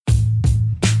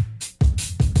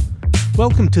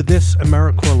Welcome to This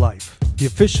AmeriCorps Life, the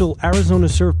official Arizona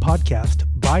Serve podcast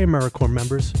by AmeriCorps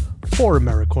members for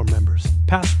AmeriCorps members,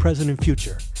 past, present, and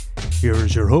future. Here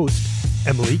is your host,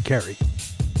 Emily Carey.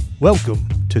 Welcome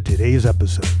to today's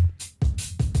episode.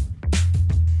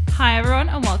 Hi, everyone,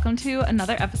 and welcome to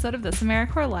another episode of This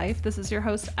AmeriCorps Life. This is your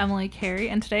host, Emily Carey,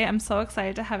 and today I'm so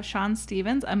excited to have Sean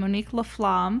Stevens and Monique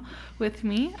Laflamme with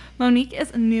me. Monique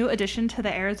is a new addition to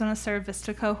the Arizona Serve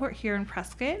Vista cohort here in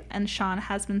Prescott, and Sean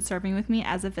has been serving with me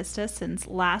as a Vista since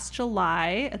last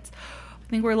July. I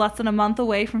think we're less than a month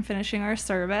away from finishing our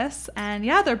service. And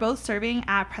yeah, they're both serving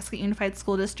at Prescott Unified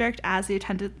School District as the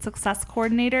Attendance Success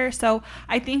Coordinator. So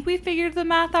I think we figured the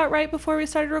math out right before we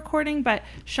started recording, but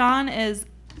Sean is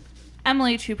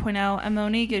Emily 2.0 and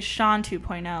Monique is Sean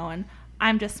 2.0, and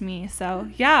I'm just me. So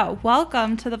yeah,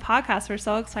 welcome to the podcast. We're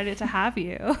so excited to have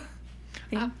you.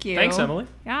 Thank you. Thanks, Emily.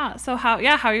 Yeah. So how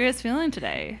are you guys feeling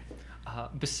today?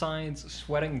 Besides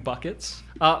sweating buckets,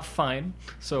 fine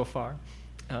so far.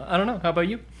 I don't know. How about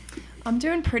you? I'm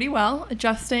doing pretty well.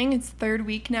 Adjusting. It's third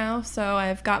week now, so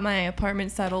I've got my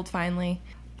apartment settled finally.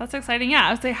 That's exciting. Yeah.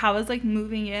 I would say, how is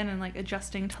moving in and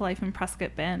adjusting to life in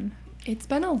Prescott been? It's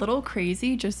been a little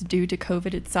crazy just due to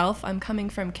COVID itself. I'm coming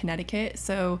from Connecticut,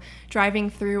 so driving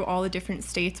through all the different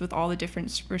states with all the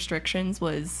different restrictions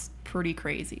was pretty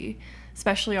crazy,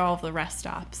 especially all of the rest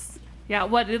stops. Yeah,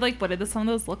 what did some of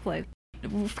those look like?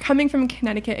 Coming from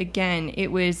Connecticut again,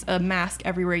 it was a mask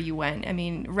everywhere you went. I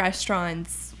mean,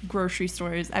 restaurants, grocery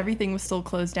stores, everything was still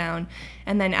closed down.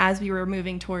 And then as we were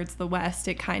moving towards the west,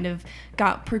 it kind of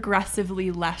got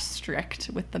progressively less strict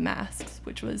with the masks,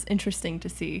 which was interesting to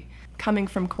see. Coming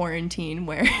from quarantine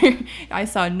where I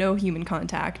saw no human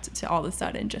contact to all of a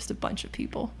sudden just a bunch of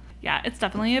people. Yeah, it's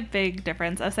definitely a big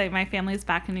difference. I say my family's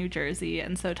back in New Jersey,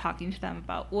 and so talking to them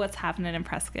about what's happening in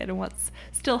Prescott and what's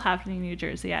still happening in New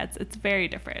Jersey, yeah, it's very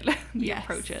different, the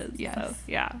approaches. Yes. So,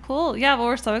 yeah, cool. Yeah, well,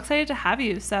 we're so excited to have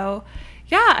you. So,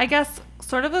 yeah, I guess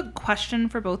sort of a question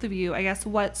for both of you. I guess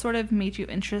what sort of made you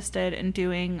interested in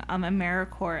doing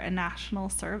AmeriCorps and national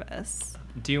service?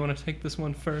 Do you want to take this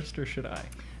one first, or should I?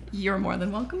 You're more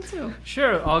than welcome to.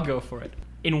 Sure, I'll go for it.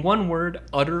 In one word,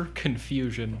 utter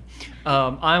confusion.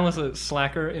 I was a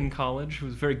slacker in college who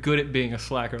was very good at being a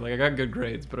slacker. I got good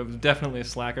grades, but I was definitely a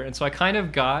slacker. And so I kind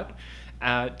of got,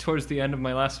 towards the end of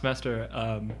my last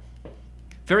semester,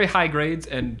 very high grades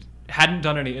and hadn't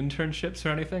done any internships or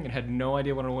anything and had no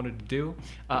idea what I wanted to do.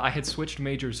 I had switched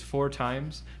majors 4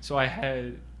 times. So I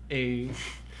had I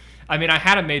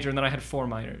had a major and then I had 4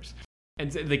 minors.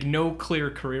 And no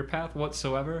clear career path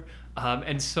whatsoever.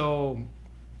 And so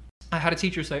I had a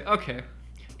teacher say, okay,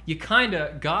 you kind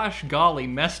of, gosh golly,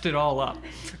 messed it all up.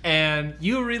 And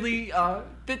you really,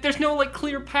 there's no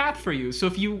clear path for you. So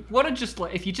if you want to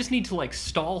if you just need to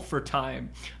stall for time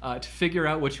to figure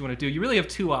out what you want to do, you really have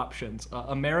 2 options,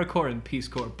 AmeriCorps and Peace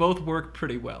Corps. Both work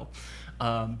pretty well.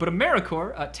 But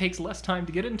AmeriCorps takes less time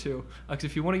to get into. Because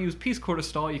if you want to use Peace Corps to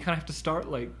stall, you kind of have to start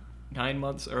 9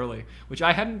 months early, which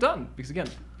I hadn't done because, again,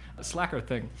 a slacker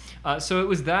thing. So it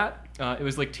was that. It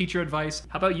was teacher advice.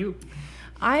 How about you?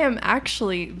 I am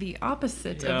actually the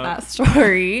opposite of that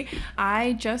story.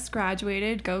 I just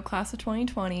graduated, go class of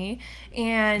 2020,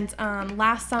 and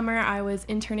last summer I was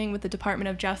interning with the Department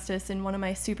of Justice, and one of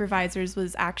my supervisors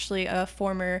was actually a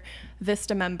former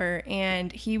Vista member,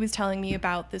 and he was telling me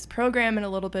about this program and a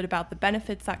little bit about the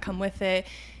benefits that come with it.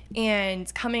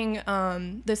 And coming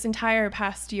this entire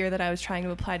past year that I was trying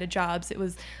to apply to jobs, it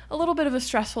was a little bit of a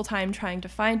stressful time trying to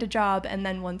find a job. And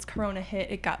then once Corona hit,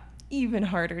 it got even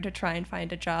harder to try and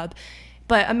find a job.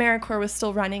 But AmeriCorps was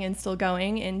still running and still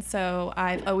going. And so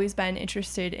I've always been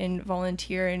interested in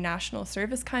volunteer and national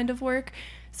service kind of work.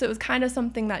 So it was kind of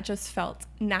something that just felt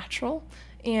natural.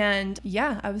 And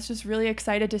yeah, I was just really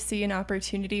excited to see an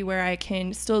opportunity where I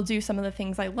can still do some of the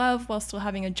things I love while still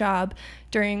having a job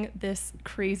during this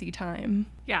crazy time.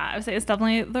 Yeah, I would say it's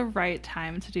definitely the right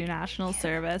time to do national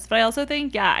service. But I also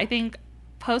think, I think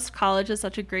post-college is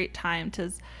such a great time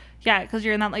to, because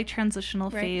you're in that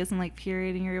transitional phase and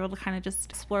period, and you're able to kind of just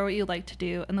explore what you like to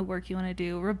do and the work you want to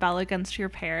do, rebel against your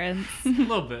parents. A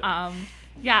little bit.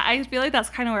 Yeah, I feel that's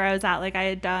kind of where I was at. I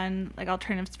had done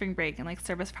alternative spring break and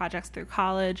service projects through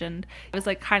college, and it was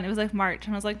it was March,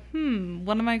 and I was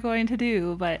what am I going to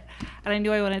do? And I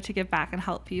knew I wanted to give back and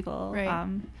help people. Right.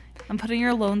 And putting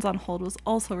your loans on hold was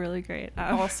also really great.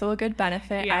 Also a good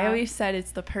benefit. Yeah. I always said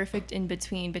it's the perfect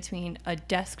between a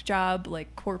desk job,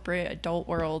 corporate adult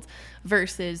world,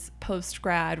 versus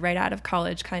post-grad, right out of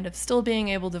college, kind of still being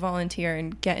able to volunteer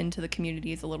and get into the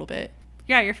communities a little bit.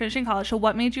 Yeah, you're finishing college. So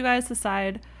what made you guys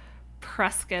decide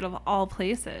Prescott of all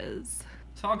places?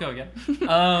 So I'll go again.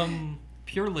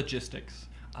 Pure logistics.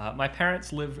 My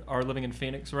parents are living in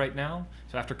Phoenix right now,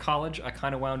 so after college, I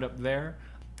kind of wound up there.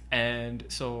 And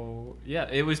so, yeah,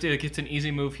 it's an easy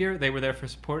move here. They were there for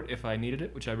support if I needed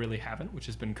it, which I really haven't, which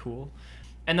has been cool.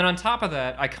 And then on top of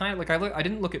that, I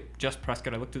didn't look at just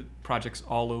Prescott. I looked at projects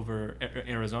all over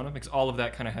Arizona, because all of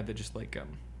that kind of had the just like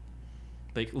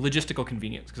logistical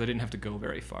convenience, because I didn't have to go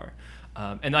very far.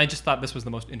 And I just thought this was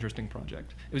the most interesting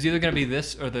project. It was either going to be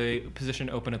this or the position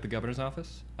open at the governor's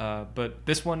office. But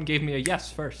this one gave me a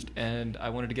yes first, and I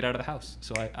wanted to get out of the house,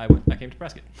 so I came to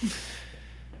Prescott.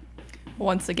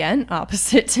 Once again,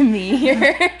 opposite to me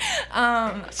here.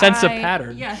 Sense of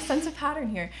pattern. Yeah, sense of pattern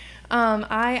here.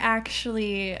 I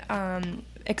actually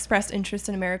expressed interest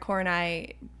in AmeriCorps, and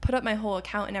I put up my whole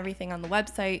account and everything on the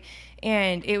website,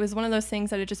 and it was one of those things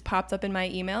that it just popped up in my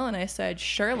email, and I said,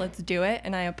 sure, let's do it,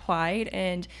 and I applied,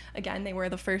 and again, they were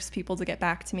the first people to get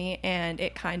back to me, and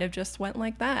it kind of just went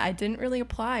like that. I didn't really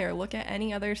apply or look at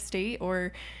any other state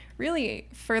or really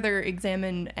further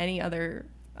examine any other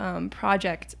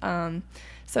project.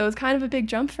 So it was kind of a big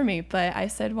jump for me, but I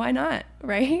said, why not,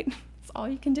 right? It's all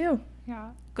you can do.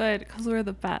 Yeah, good, because we're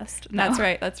the best. No.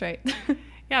 That's right.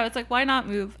 Yeah, it's like, why not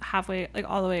move halfway, like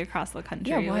all the way across the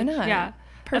country? Yeah, why not? Yeah.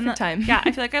 Perfect time. Yeah,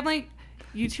 I feel like I'm like,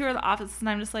 you two are the opposites, and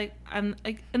I'm just like, I'm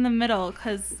like in the middle,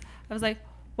 because I was like,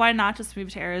 why not just move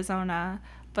to Arizona?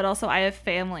 But also I have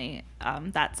family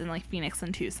that's in like Phoenix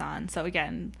and Tucson. So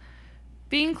again,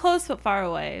 being close but far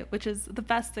away, which is the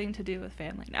best thing to do with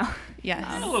family now. Yes.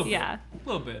 A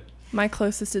little bit. My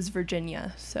closest is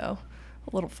Virginia, so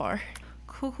a little far.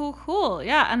 Cool.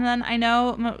 Yeah, and then I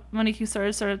know, Monique, you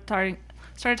started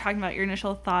talking about your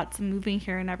initial thoughts and moving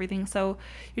here and everything. So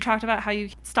you talked about how you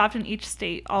stopped in each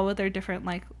state, all with their different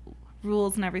like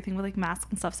rules and everything with like masks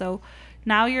and stuff. So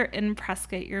now you're in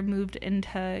Prescott, you're moved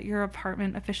into your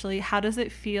apartment officially. How does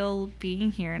it feel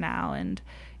being here now? And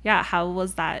yeah, how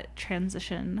was that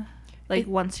transition like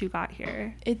once you got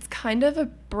here? It's kind of a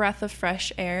breath of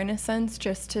fresh air in a sense,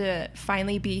 just to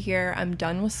finally be here. I'm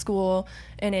done with school,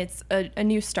 and it's a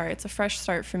new start. It's a fresh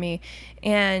start for me.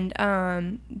 And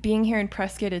being here in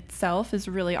Prescott itself is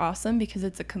really awesome, because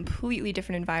it's a completely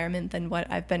different environment than what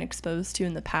I've been exposed to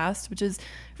in the past, which is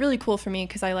really cool for me,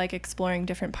 because I like exploring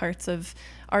different parts of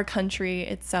our country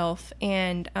itself.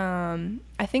 And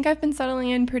I think I've been settling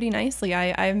in pretty nicely.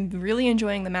 I'm really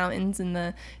enjoying the mountains and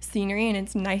the scenery, and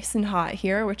it's nice and hot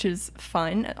here, which is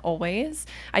fun always.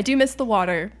 I do miss the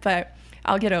water, but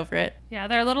I'll get over it. Yeah,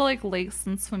 there are little like lakes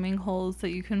and swimming holes that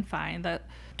you can find that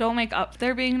don't make up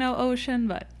there being no ocean,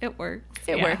 but it works.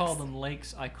 It works. I call them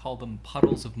lakes, I call them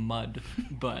puddles of mud,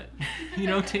 but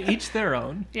to each their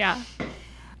own. Yeah.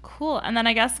 Cool. And then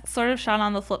I guess sort of, Sean,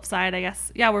 on the flip side, I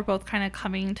guess, yeah, we're both kind of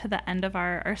coming to the end of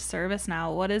our service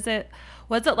now. What's it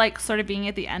like sort of being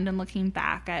at the end and looking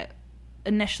back at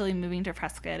initially moving to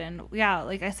Prescott? And yeah,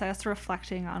 like I said,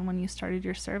 reflecting on when you started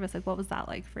your service, like what was that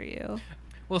like for you?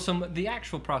 Well, so the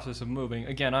actual process of moving,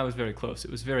 again, I was very close.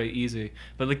 It was very easy.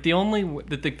 But like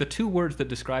the two words that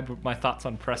described my thoughts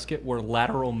on Prescott were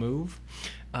lateral move.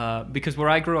 Because where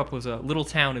I grew up was a little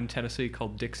town in Tennessee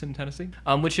called Dixon, Tennessee,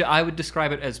 which I would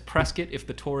describe it as Prescott if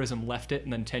the tourism left it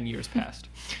and then 10 years passed.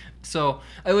 So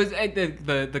it was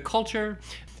the culture,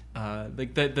 and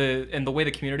the way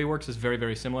the community works is very,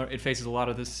 very similar. It faces a lot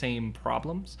of the same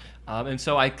problems, and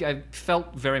so I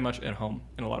felt very much at home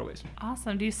in a lot of ways.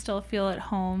 Awesome. Do you still feel at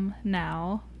home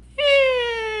now?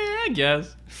 I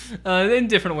guess. In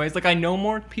different ways. Like, I know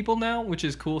more people now, which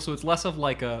is cool, so it's less of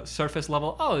like a surface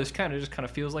level, this kind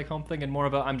of feels like home thing, and more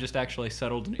of a I'm just actually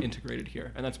settled and integrated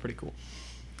here, and that's pretty cool.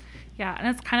 Yeah, and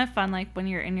it's kind of fun, like, when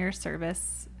you're in your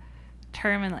service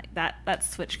term and like that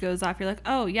switch goes off, you're like,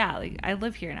 oh yeah, like I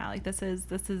live here now, like this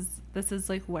is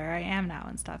like where I am now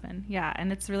and stuff. And yeah,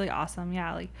 and it's really awesome,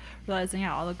 yeah, like realizing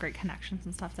all the great connections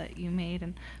and stuff that you made,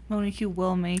 and Monique, you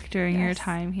will make during your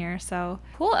time here. So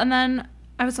cool. And then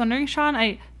I was wondering, Sean,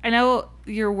 I know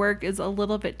your work is a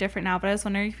little bit different now, but I was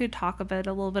wondering if you could talk a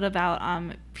little bit about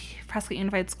Prescott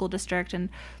Unified School District and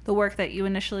the work that you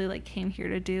initially like came here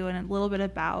to do, and a little bit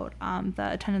about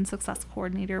the attendance success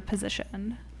coordinator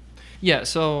position. Yeah,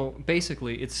 so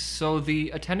basically,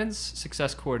 the attendance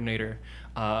success coordinator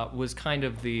was kind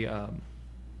of the, I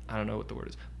don't know what the word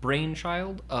is,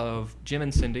 brainchild of Jim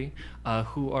and Cindy,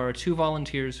 who are two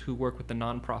volunteers who work with the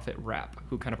nonprofit RAP,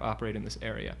 who kind of operate in this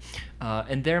area.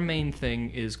 And their main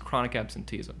thing is chronic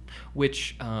absenteeism,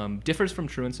 which differs from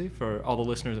truancy for all the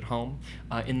listeners at home,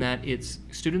 in that it's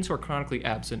students who are chronically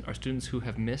absent are students who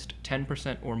have missed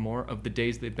 10% or more of the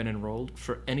days they've been enrolled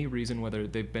for any reason, whether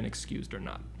they've been excused or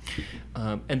not.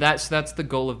 And that's the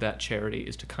goal of that charity,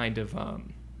 is to kind of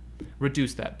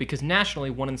reduce that, because nationally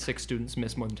 1 in 6 students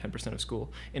miss more than 10% of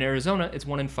school. In Arizona, it's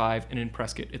 1 in 5, and in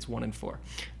Prescott, it's 1 in 4.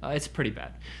 It's pretty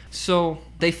bad. So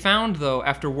they found, though,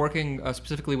 after working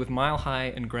specifically with Mile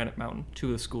High and Granite Mountain, 2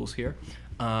 of the schools here,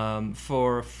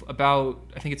 for about,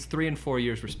 I think it's 3 and 4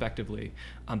 years respectively,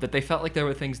 that they felt like there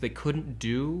were things they couldn't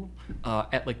do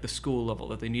at like the school level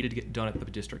that they needed to get done at the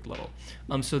district level.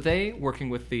 So they, working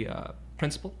with the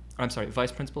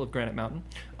vice principal of Granite Mountain,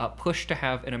 pushed to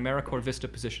have an AmeriCorps Vista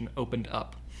position opened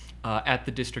up at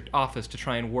the district office to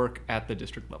try and work at the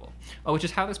district level, which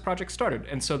is how this project started.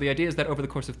 And so the idea is that over the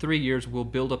course of 3 years, we'll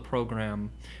build a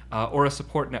program or a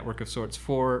support network of sorts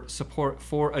for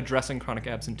addressing chronic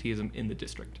absenteeism in the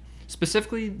district.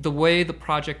 Specifically, the way the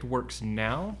project works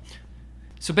now.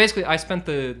 So basically, I spent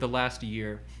the last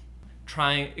year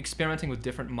experimenting with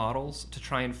different models to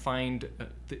try and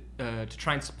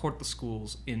support the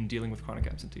schools in dealing with chronic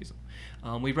absenteeism.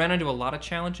 We ran into a lot of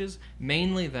challenges,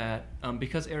 mainly that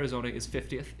because Arizona is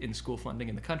 50th in school funding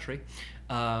in the country,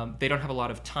 they don't have a lot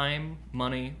of time,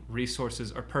 money,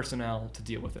 resources, or personnel to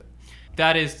deal with it.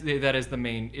 That is the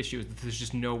main issue, is that there's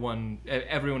just no one,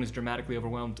 everyone is dramatically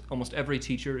overwhelmed. Almost every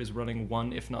teacher is running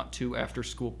 1, if not 2,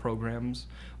 after-school programs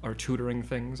or tutoring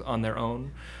things on their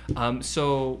own.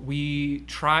 So we're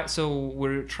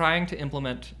trying to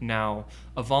implement now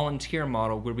a volunteer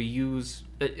model where we use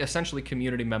essentially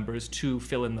community members to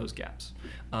fill in those gaps.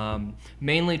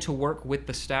 Mainly to work with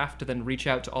the staff to then reach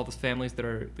out to all the families that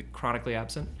are chronically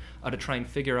absent to try and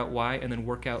figure out why, and then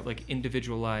work out like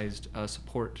individualized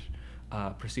support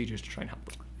procedures to try and help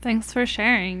them. Thanks for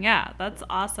sharing. Yeah, that's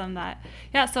awesome.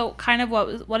 So kind of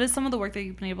what is some of the work that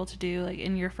you've been able to do like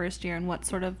in your first year, and what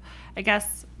sort of, I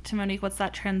guess, to Monique, what's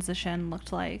that transition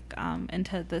looked like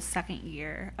into the second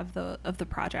year of the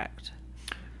project?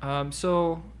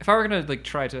 So if I were going to like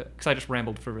try to, because I just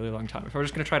rambled for a really long time, if I were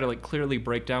just going to try to like clearly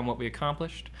break down what we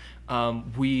accomplished,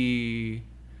 we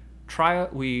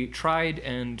tried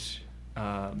and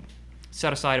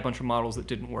set aside a bunch of models that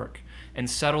didn't work, and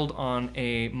settled on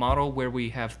a model where we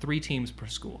have 3 teams per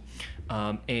school.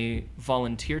 A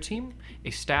volunteer team,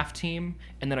 a staff team,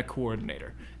 and then a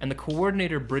coordinator. And the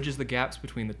coordinator bridges the gaps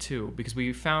between the two, because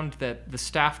we found that the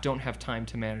staff don't have time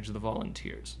to manage the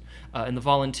volunteers. And the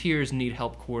volunteers need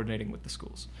help coordinating with the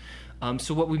schools.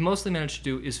 So what we mostly managed to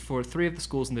do is for 3 of the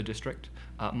schools in the district,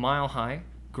 Mile High,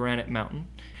 Granite Mountain,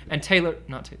 and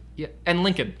and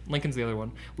Lincoln. Lincoln's the other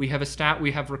one. We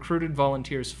have recruited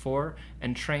volunteers for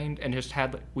and trained, and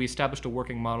we established a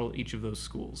working model at each of those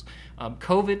schools.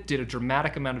 COVID did a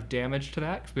dramatic amount of damage to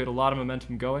that, because we had a lot of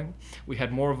momentum going. We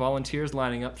had more volunteers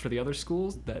lining up for the other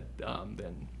schools that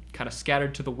then kind of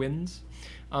scattered to the winds.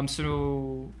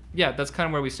 So yeah, that's kind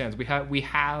of where we stand. We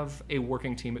have a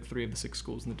working team at 3 of the 6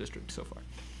 schools in the district so far.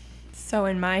 So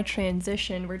in my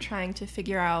transition, we're trying to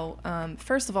figure out,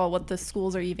 first of all, what the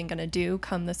schools are even going to do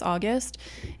come this August.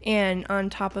 And on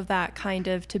top of that, kind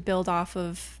of to build off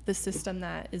of the system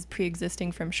that is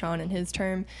pre-existing from Sean in his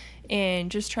term, and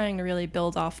just trying to really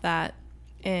build off that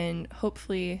and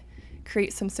hopefully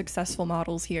create some successful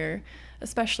models here,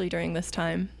 especially during this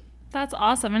time. That's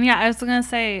awesome. And yeah, I was going to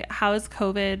say, how has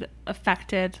COVID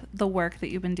affected the work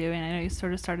that you've been doing? I know you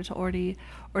sort of started to already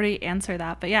answer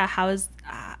that, but yeah,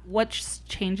 what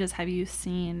changes have you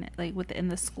seen like within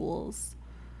the schools?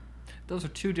 Those are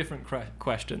 2 different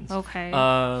questions. Okay.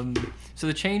 So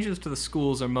the changes to the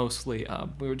schools are mostly,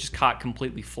 we were just caught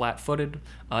completely flat-footed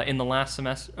in the last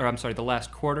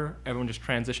quarter. Everyone just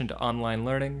transitioned to online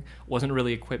learning, wasn't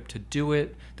really equipped to do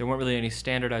it. There weren't really any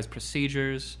standardized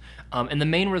procedures. And the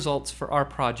main results for our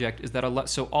project is that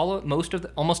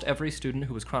almost every student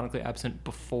who was chronically absent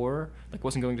before, like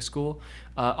wasn't going to school,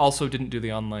 also didn't do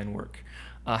the online work.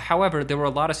 However, there were a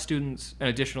lot of students and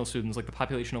additional students, like the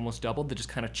population almost doubled, that just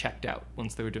kind of checked out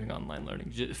once they were doing online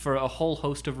learning for a whole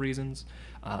host of reasons,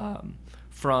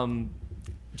 from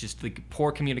just like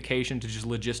poor communication to just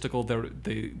logistical.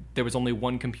 There was only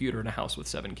 1 computer in a house with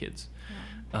 7 kids.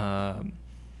 Yeah.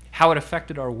 How it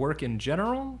affected our work in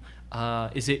general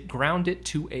is it ground it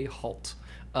to a halt.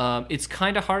 It's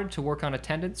kind of hard to work on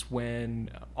attendance when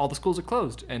all the schools are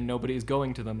closed and nobody is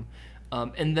going to them.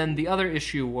 And then the other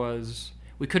issue was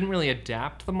we couldn't really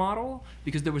adapt the model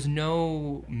because there was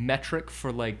no metric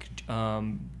for like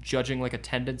judging like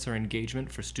attendance or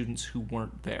engagement for students who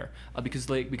weren't there. Because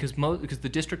the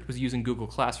district was using Google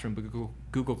Classroom, but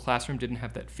Google Classroom didn't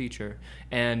have that feature,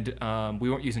 and we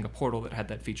weren't using a portal that had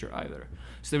that feature either.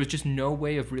 So there was just no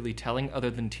way of really telling other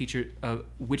than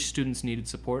which students needed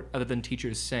support, other than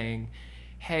teachers saying,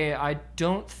 "Hey, I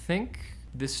don't think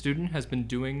this student has been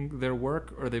doing their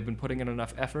work, or they've been putting in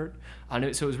enough effort." So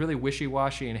it was really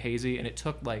wishy-washy and hazy, and it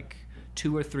took like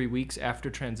 2 or 3 weeks after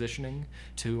transitioning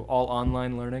to all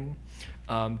online learning,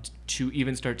 to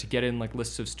even start to get in like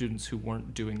lists of students who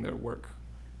weren't doing their work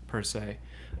per se.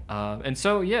 And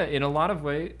so, yeah, in a lot of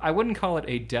ways, I wouldn't call it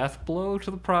a death blow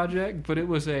to the project, but it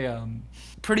was a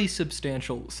pretty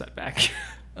substantial setback.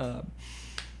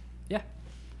 Yeah.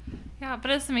 Yeah,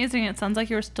 but it's amazing. It sounds like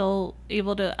you were still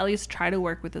able to at least try to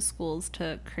work with the schools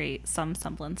to create some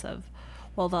semblance of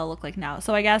what they'll look like now.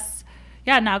 So I guess,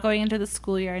 yeah, now going into the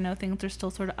school year, I know things are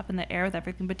still sort of up in the air with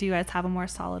everything, but do you guys have a more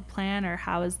solid plan, or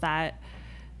how is that,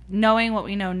 knowing what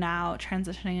we know now,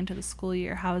 transitioning into the school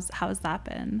year, how has that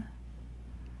been?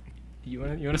 You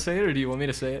want to say it, or do you want me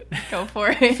to say it? Go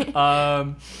for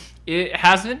it. It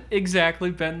hasn't exactly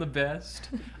been the best.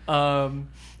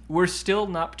 We're still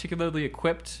not particularly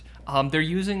equipped. They're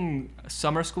using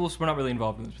summer school, so we're not really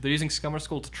involved in this. But they're using summer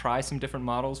school to try some different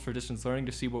models for distance learning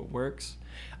to see what works.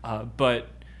 But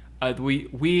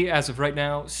we, as of right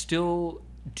now, still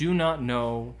do not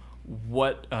know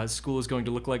what school is going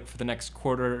to look like for the next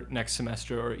quarter, next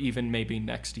semester, or even maybe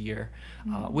next year,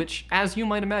 which, as you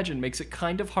might imagine, makes it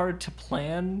kind of hard to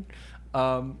plan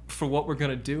for what we're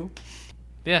going to do.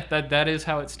 Yeah, that is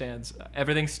how it stands.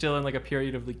 Everything's still in like a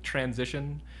period of like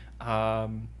transition.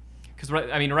 Because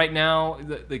right now,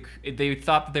 they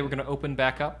thought that they were going to open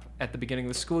back up at the beginning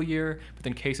of the school year, but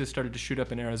then cases started to shoot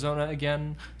up in Arizona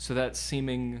again, so that's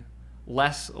seeming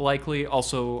less likely.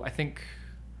 Also, I think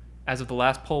as of the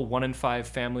last poll, 1 in 5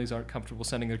 families aren't comfortable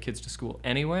sending their kids to school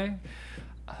anyway.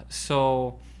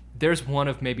 So there's one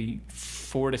of maybe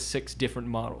 4 to 6 different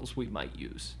models we might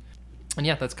use. And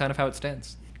yeah, that's kind of how it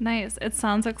stands. Nice. It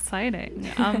sounds exciting.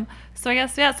 So I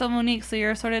guess, yeah, so Monique, so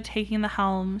you're sort of taking the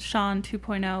helm, Sean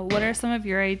 2.0. What are some of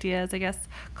your ideas, I guess,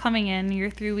 coming in?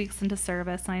 You're 3 weeks into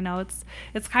service, and I know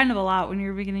it's kind of a lot when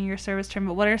you're beginning your service term,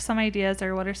 but what are some ideas,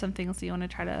 or what are some things that you want to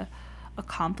try to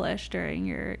accomplish during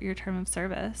your term of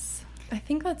service? I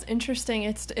think that's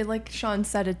interesting. Like Sean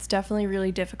said, it's definitely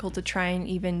really difficult to try and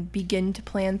even begin to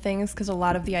plan things, because a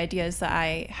lot of the ideas that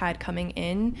I had coming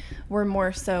in were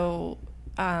more so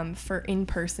for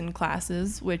in-person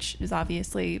classes, which is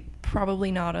obviously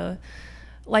probably not a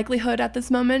likelihood at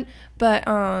this moment, but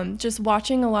just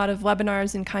watching a lot of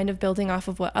webinars and kind of building off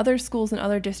of what other schools and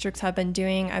other districts have been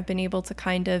doing, I've been able to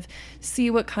kind of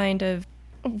see what kind of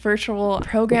virtual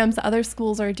programs other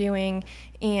schools are doing.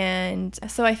 And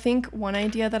so I think one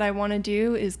idea that I want to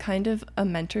do is kind of a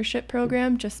mentorship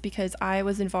program, just because I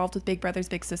was involved with Big Brothers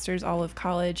Big Sisters all of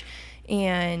college,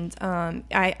 and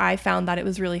I found that it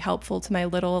was really helpful to my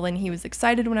little, and he was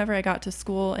excited whenever I got to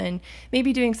school, and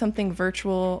maybe doing something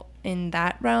virtual in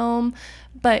that realm.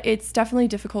 But it's definitely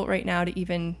difficult right now to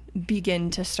even begin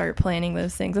to start planning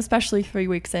those things, especially 3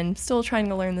 weeks in, still trying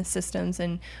to learn the systems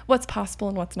and what's possible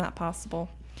and what's not possible.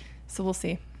 So we'll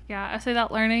see. Yeah, I say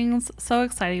that learning's so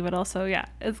exciting, but also, yeah,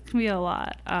 it can be a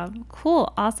lot.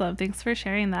 Cool. Awesome. Thanks for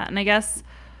sharing that. And I guess,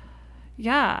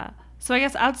 yeah. So I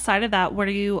guess outside of that, what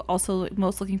are you also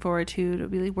most looking forward to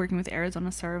be working with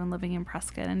Arizona Serve and living in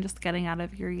Prescott and just getting out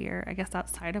of your year, I guess,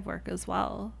 outside of work as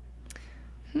well?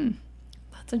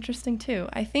 That's interesting too.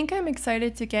 I think I'm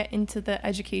excited to get into the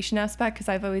education aspect, because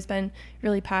I've always been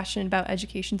really passionate about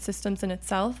education systems in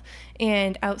itself.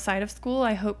 And outside of school,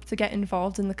 I hope to get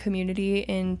involved in the community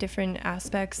in different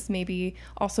aspects, maybe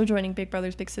also joining Big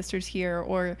Brothers Big Sisters here,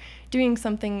 or doing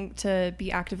something to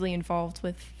be actively involved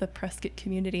with the Prescott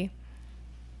community.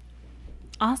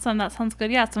 Awesome. That sounds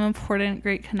good. Yeah, some important,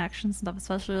 great connections and stuff,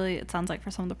 especially it sounds like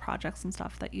for some of the projects and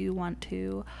stuff that you want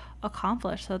to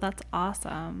accomplish. So that's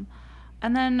awesome.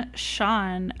 And then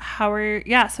Sean,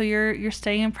 so you're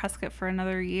staying in Prescott for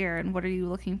another year, and what are you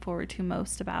looking forward to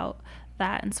most about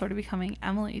that and sort of becoming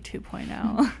Emily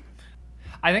 2.0?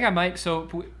 I think I might, so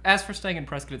as for staying in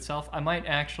Prescott itself, I might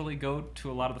actually go to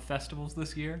a lot of the festivals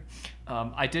this year.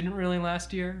 I didn't really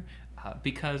last year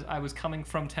because I was coming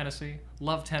from Tennessee,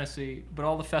 love Tennessee, but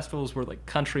all the festivals were like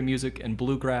country music and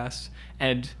bluegrass,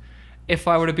 and if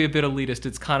I were to be a bit elitist,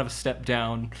 it's kind of a step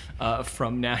down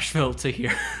from Nashville to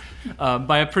here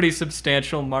by a pretty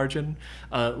substantial margin.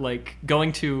 Like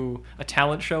going to a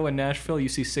talent show in Nashville, you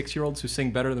see 6-year-olds who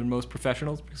sing better than most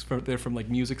professionals because they're from like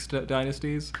music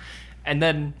dynasties, and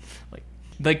then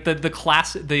like the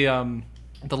class the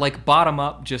like bottom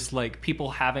up, just like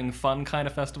people having fun kind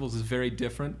of festivals is very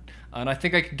different, and I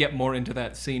think I could get more into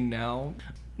that scene now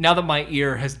that my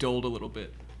ear has dulled a little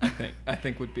bit. I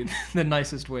think would be the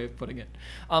nicest way of putting it.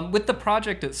 With the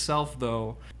project itself,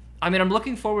 though, I mean, I'm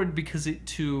looking forward because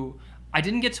I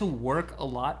didn't get to work a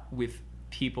lot with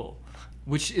people,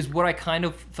 which is what I kind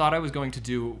of thought I was going to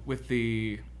do with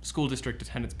the school district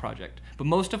attendance project. But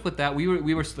most of with that, we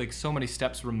were like so many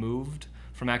steps removed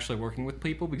from actually working with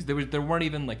people, because there weren't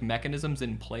even like mechanisms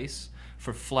in place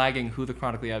for flagging who the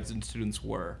chronically absent students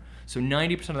were. So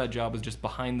 90% of that job was just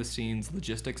behind the scenes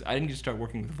logistics. I didn't get to start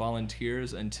working with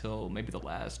volunteers until maybe the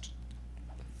last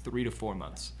 3 to 4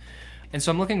 months. And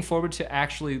so I'm looking forward to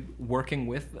actually working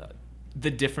with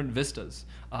the different vistas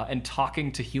and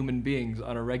talking to human beings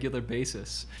on a regular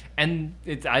basis. And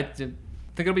I think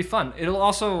it'll be fun.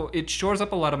 It shores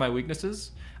up a lot of my weaknesses.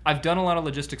 I've done a lot of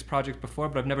logistics projects before,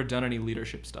 but I've never done any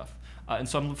leadership stuff. And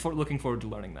so I'm looking forward to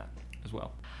learning that as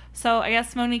well. So I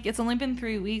guess, Monique, it's only been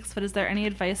 3 weeks, but is there any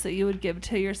advice that you would give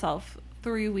to yourself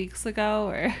 3 weeks ago?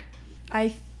 Or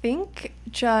I think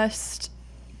just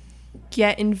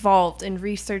get involved and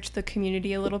research the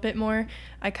community a little bit more.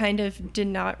 I kind of did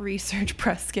not research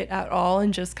Prescott at all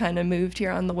and just kind of moved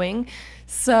here on the wing.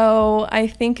 So I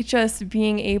think just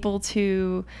being able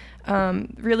to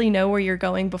really know where you're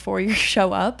going before you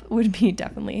show up would be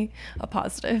definitely a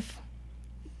positive.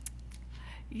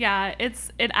 Yeah,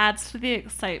 it adds to the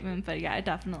excitement, but yeah, it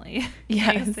definitely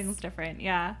makes things different.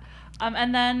 Yeah.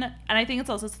 And I think it's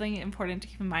also something important to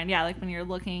keep in mind. Yeah, like when you're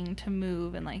looking to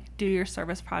move and like do your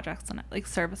service projects and like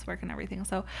service work and everything.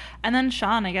 So, and then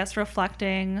Sean, I guess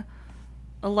reflecting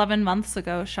 11 months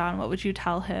ago, Sean, what would you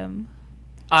tell him?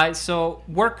 So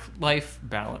work-life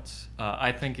balance,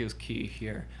 I think, is key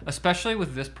here. Especially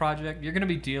with this project, you're going to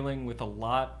be dealing with a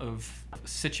lot of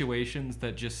situations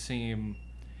that just seem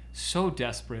so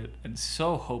desperate and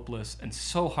so hopeless and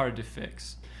so hard to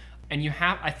fix. And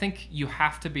I think you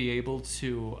have to be able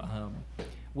to,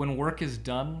 when work is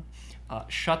done,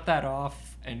 shut that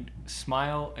off and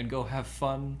smile and go have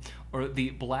fun, or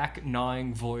the black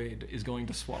gnawing void is going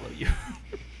to swallow you.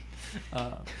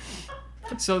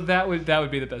 So that would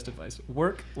be the best advice.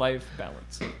 Work-life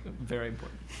balance, very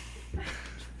important.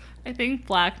 I think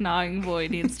Black Gnawing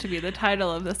Void needs to be the title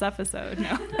of this episode.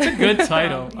 No, it's a good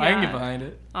title. Yeah. I can get behind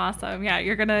it. Awesome. Yeah,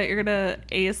 you're gonna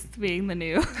ace being the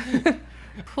new.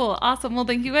 Cool. Awesome. Well,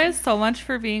 thank you guys so much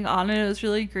for being on. And it was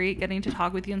really great getting to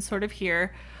talk with you and sort of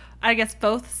hear, I guess,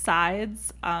 both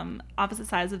sides, opposite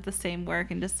sides of the same work,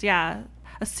 and just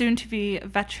a soon-to-be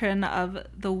veteran of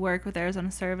the work with Arizona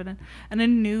Serve and a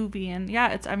newbie. And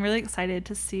I'm really excited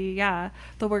to see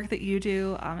the work that you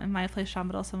do in my place, Sean,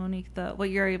 but also Monique,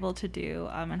 what you're able to do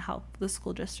and help the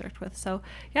school district with. So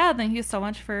thank you so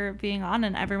much for being on,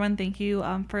 and everyone, thank you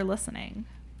for listening.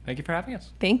 Thank you for having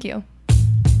us. Thank you.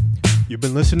 You've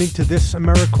been listening to This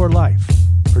AmeriCorps Life,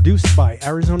 produced by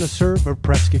Arizona Serve of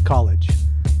Prescott College.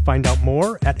 Find out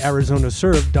more at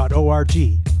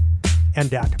arizonaserve.org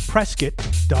and at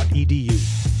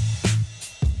prescott.edu.